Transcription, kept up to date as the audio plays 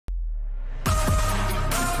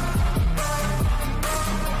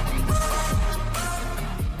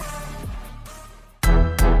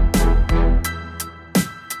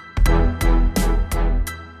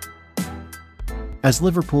As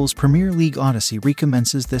Liverpool's Premier League odyssey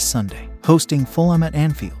recommences this Sunday. Hosting Fulham at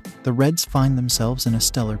Anfield, the Reds find themselves in a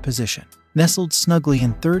stellar position. Nestled snugly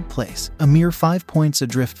in third place, a mere 5 points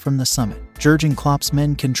adrift from the summit, Jurgen Klopp's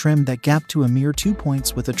men can trim that gap to a mere 2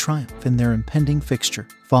 points with a triumph in their impending fixture,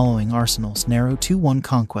 following Arsenal's narrow 2-1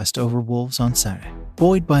 conquest over Wolves on Saturday.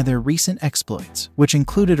 Buoyed by their recent exploits, which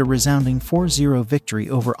included a resounding 4-0 victory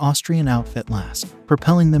over Austrian outfit Last,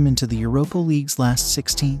 propelling them into the Europa League's last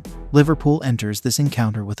 16, Liverpool enters this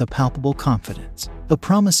encounter with a palpable confidence. A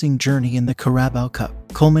promising journey in the Carabao Cup,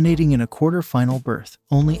 culminating in a quarter-final berth,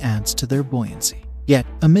 only adds to their buoyancy. Yet,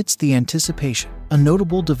 amidst the anticipation, a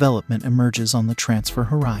notable development emerges on the transfer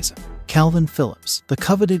horizon. Kalvin Phillips, the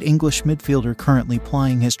coveted English midfielder currently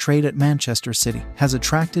plying his trade at Manchester City, has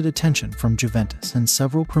attracted attention from Juventus and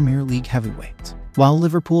several Premier League heavyweights. While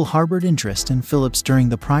Liverpool harbored interest in Phillips during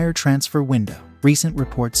the prior transfer window, recent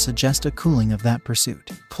reports suggest a cooling of that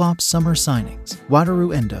pursuit. Klopp's summer signings,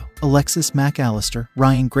 Wataru Endo, Alexis Mac Allister,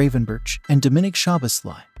 Ryan Gravenberch, and Dominik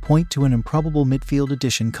Szoboszlai, point to an improbable midfield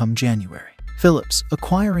addition come January. Phillips,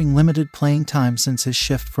 acquiring limited playing time since his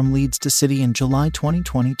shift from Leeds to City in July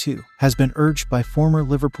 2022, has been urged by former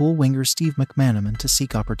Liverpool winger Steve McManaman to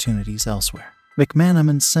seek opportunities elsewhere.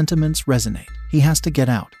 McManaman's sentiments resonate. He has to get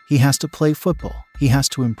out, he has to play football, he has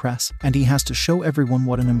to impress, and he has to show everyone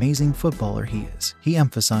what an amazing footballer he is, he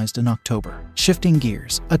emphasized in October. Shifting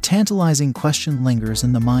gears, a tantalizing question lingers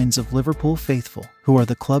in the minds of Liverpool faithful, who are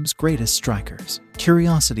the club's greatest strikers.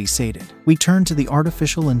 Curiosity sated, we turn to the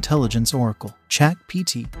artificial intelligence oracle,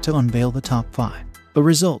 ChatGPT, to unveil the top 5. The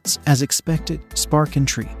results, as expected, spark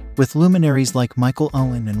intrigue, with luminaries like Michael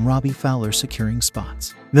Owen and Robbie Fowler securing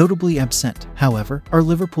spots. Notably absent, however, are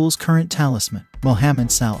Liverpool's current talisman,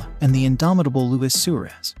 Mohamed Salah, and the indomitable Luis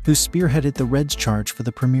Suarez, who spearheaded the Reds' charge for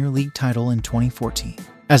the Premier League title in 2014.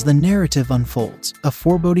 As the narrative unfolds, a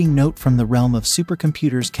foreboding note from the realm of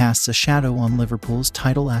supercomputers casts a shadow on Liverpool's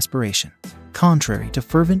title aspirations. Contrary to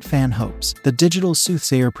fervent fan hopes, the digital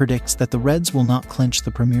soothsayer predicts that the Reds will not clinch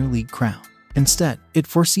the Premier League crown. Instead, it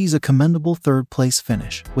foresees a commendable third-place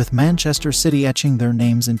finish, with Manchester City etching their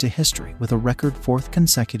names into history with a record 4th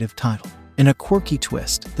consecutive title. In a quirky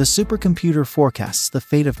twist, the Supercomputer forecasts the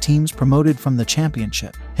fate of teams promoted from the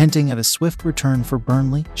Championship, hinting at a swift return for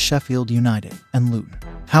Burnley, Sheffield United, and Luton.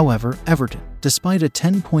 However, Everton, despite a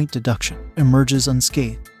 10-point deduction, emerges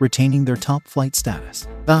unscathed, retaining their top-flight status.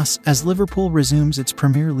 Thus, as Liverpool resumes its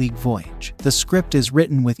Premier League voyage, the script is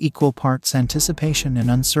written with equal parts anticipation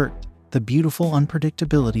and uncertainty, the beautiful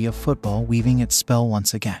unpredictability of football weaving its spell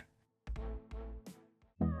once again.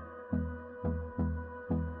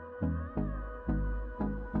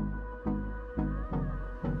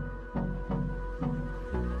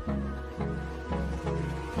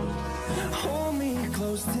 Hold me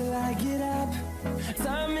close till I get up.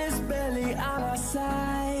 Time is barely on our side.